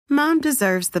Mom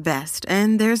deserves the best,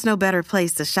 and there's no better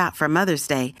place to shop for Mother's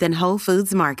Day than Whole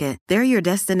Foods Market. They're your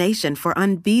destination for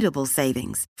unbeatable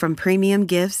savings, from premium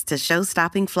gifts to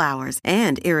show-stopping flowers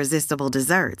and irresistible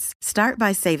desserts. Start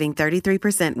by saving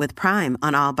 33% with Prime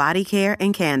on all body care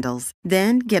and candles.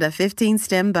 Then get a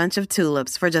 15-stem bunch of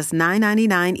tulips for just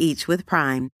 $9.99 each with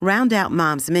Prime. Round out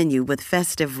Mom's menu with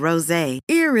festive rosé,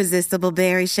 irresistible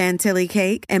berry chantilly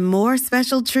cake, and more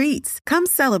special treats. Come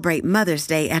celebrate Mother's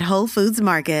Day at Whole Foods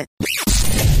Market.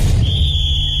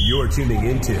 You're tuning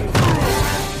into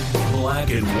Black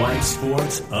and White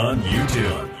Sports on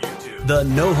YouTube. The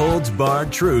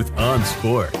no-holds-barred truth on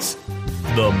sports.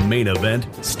 The main event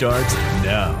starts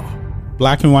now.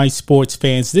 Black and white sports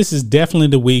fans, this is definitely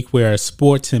the week where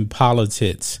sports and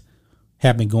politics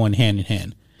have been going hand in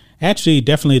hand. Actually,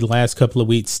 definitely the last couple of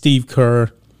weeks, Steve Kerr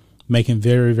making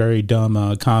very, very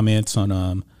dumb comments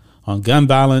on gun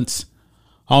violence.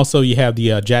 Also, you have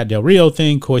the Jack Del Rio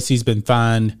thing. Of course, he's been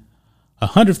fined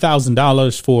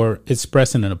 $100,000 for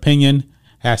expressing an opinion,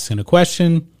 asking a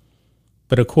question.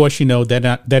 But of course, you know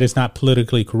that is not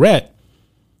politically correct.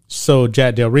 So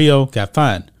Jack Del Rio got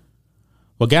fined.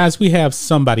 Well, guys, we have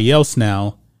somebody else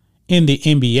now in the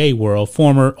NBA world,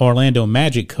 former Orlando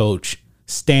Magic coach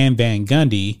Stan Van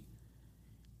Gundy.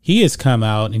 He has come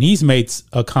out and he's made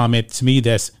a comment to me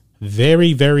that's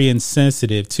very, very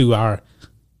insensitive to our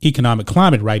economic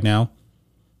climate right now.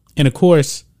 And of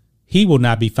course, he will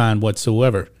not be fined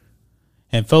whatsoever.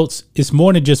 And folks, it's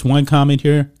more than just one comment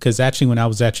here, because actually when I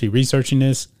was actually researching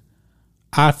this,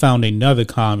 I found another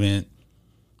comment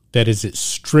that is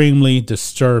extremely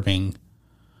disturbing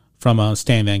from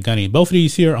Stan Van Gundy. Both of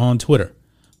these here on Twitter.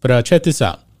 But check this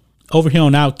out. Over here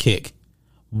on Outkick,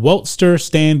 Wokester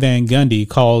Stan Van Gundy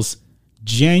calls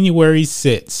January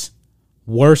 6th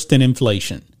worse than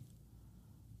inflation.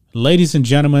 Ladies and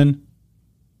gentlemen,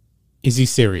 is he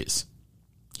serious?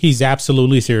 He's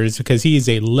absolutely serious, because he is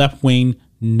a left-wing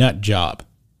nut job.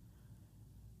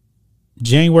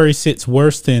 January 6th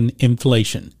worse than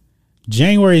inflation.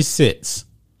 January 6th.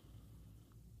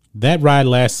 That ride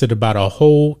lasted about a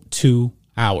whole 2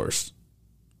 hours.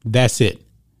 That's it.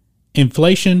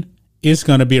 Inflation is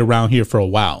going to be around here for a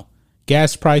while.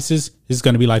 Gas prices is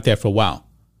going to be like that for a while.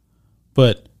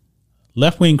 But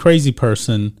left-wing crazy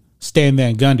person Stan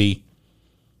Van Gundy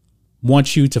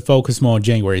wants you to focus more on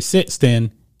January 6th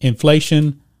than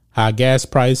inflation, high gas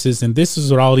prices, and this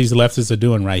is what all these leftists are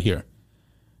doing right here.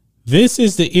 This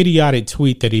is the idiotic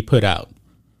tweet that he put out.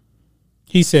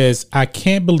 He says, "I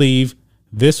can't believe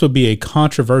this would be a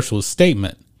controversial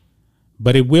statement,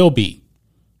 but it will be.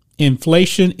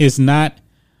 Inflation is not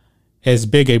as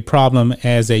big a problem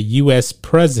as a U.S.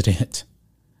 president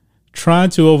trying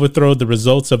to overthrow the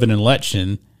results of an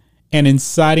election and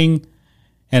inciting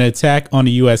an attack on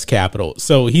the U.S. Capitol."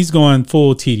 So he's going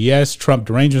full TDS, Trump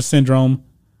derangement syndrome,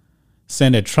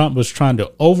 saying that Trump was trying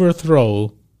to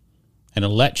overthrow an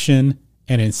election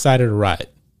and incited a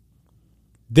riot.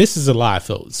 This is a lie,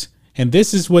 folks. And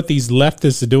this is what these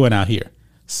leftists are doing out here.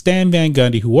 Stan Van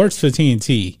Gundy, who works for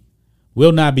TNT,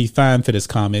 will not be fined for this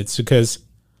comments because,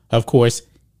 of course,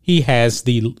 he has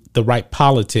the right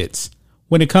politics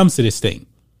when it comes to this thing.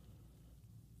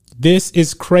 This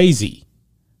is crazy.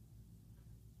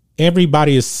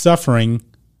 Everybody is suffering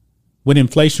with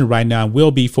inflation right now and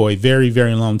will be for a very,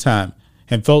 very long time.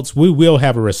 And folks, we will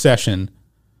have a recession.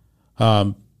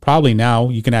 Probably now.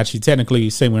 You can actually technically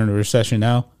say we're in a recession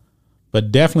now,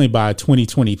 but definitely by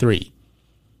 2023.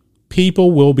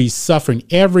 People will be suffering.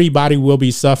 Everybody will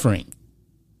be suffering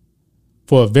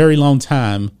for a very long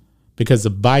time because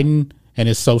of Biden and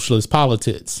his socialist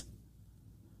politics.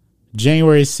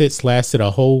 January 6th lasted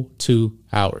a whole 2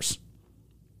 hours.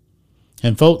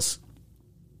 And folks,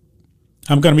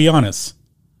 I'm going to be honest.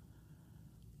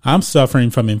 I'm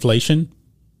suffering from inflation.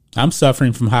 I'm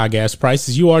suffering from high gas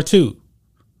prices. You are too.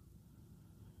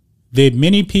 Did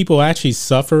many people actually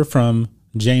suffer from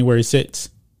January 6th?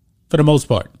 For the most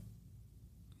part,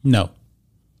 no.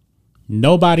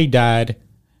 Nobody died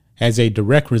as a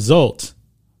direct result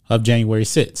of January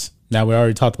 6th. Now, we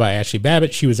already talked about Ashley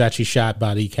Babbitt. She was actually shot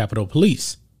by the Capitol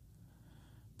Police.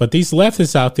 But these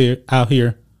leftists out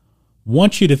here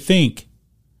want you to think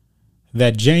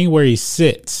that January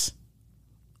 6th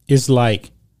is like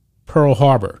Pearl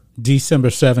Harbor, December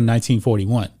 7,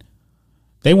 1941.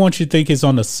 They want you to think it's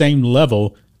on the same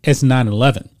level as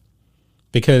 9/11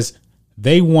 because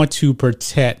they want to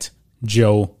protect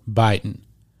Joe Biden.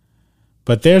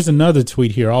 But there's another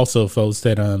tweet here also, folks,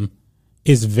 that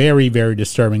is very, very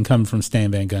disturbing coming from Stan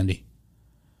Van Gundy.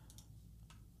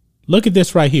 Look at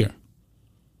this right here.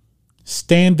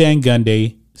 Stan Van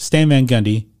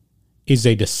Gundy is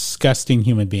a disgusting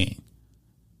human being.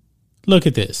 Look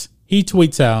at this. He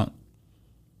tweets out,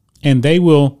 and they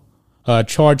will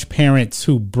charge parents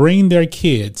who bring their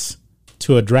kids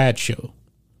to a drag show.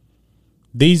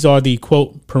 These are the,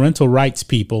 quote, parental rights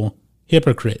people,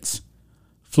 hypocrites.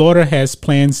 Florida has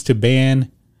plans to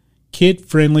ban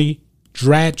kid-friendly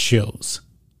drag shows.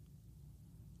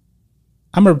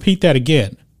 I'm going to repeat that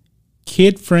again.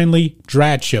 Kid-friendly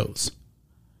drag shows.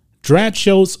 Drag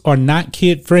shows are not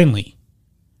kid-friendly.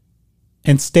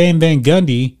 And Stan Van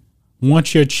Gundy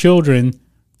wants your children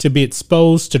to be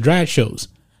exposed to drag shows.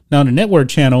 Now, on the network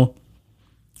channel,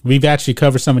 we've actually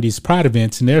covered some of these Pride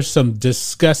events, and there's some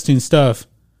disgusting stuff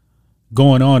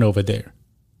going on over there.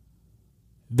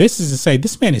 This is to say,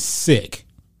 this man is sick.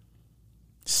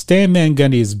 Stan Van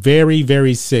Gundy is very,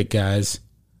 very sick, guys.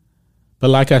 But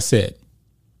like I said,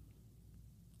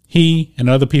 he and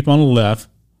other people on the left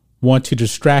want to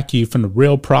distract you from the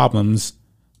real problems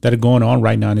that are going on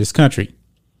right now in this country.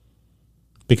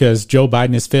 Because Joe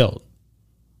Biden has failed.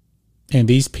 And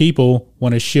these people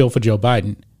want to shield for Joe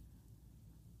Biden.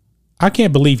 I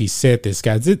can't believe he said this,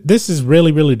 guys. This is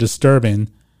really, really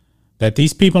disturbing that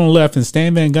these people on the left, and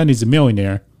Stan Van Gundy's a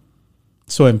millionaire,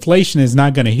 so inflation is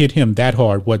not going to hit him that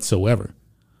hard whatsoever.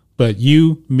 But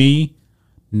you, me,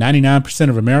 99%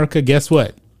 of America, guess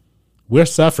what? We're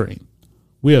suffering.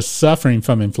 We are suffering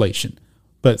from inflation.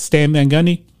 But Stan Van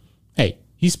Gundy, hey,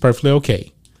 he's perfectly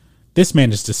okay. This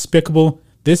man is despicable.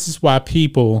 This is why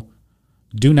people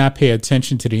do not pay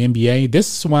attention to the NBA.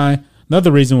 This is why,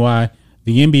 another reason why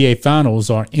the NBA finals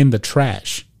are in the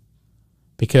trash.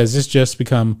 Because it's just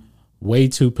become way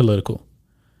too political.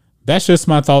 That's just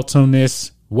my thoughts on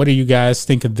this. What do you guys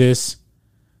think of this?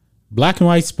 Black and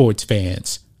white sports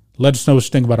fans, let us know what you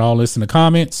think about all this in the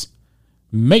comments.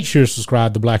 Make sure to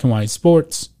subscribe to Black and White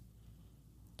Sports.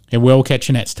 And we'll catch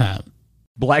you next time.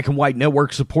 Black and White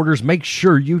Network supporters, make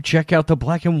sure you check out the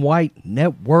Black and White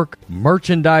Network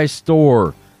merchandise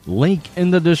store. Link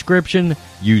in the description.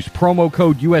 Use promo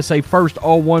code USA First,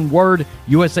 all one word.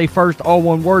 USA First, all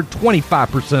one word.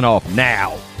 25% off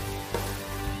now.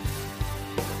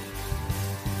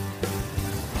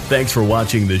 Thanks for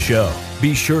watching the show.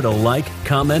 Be sure to like,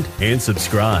 comment, and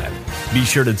subscribe. Be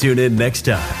sure to tune in next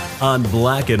time on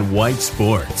Black and White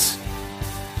Sports.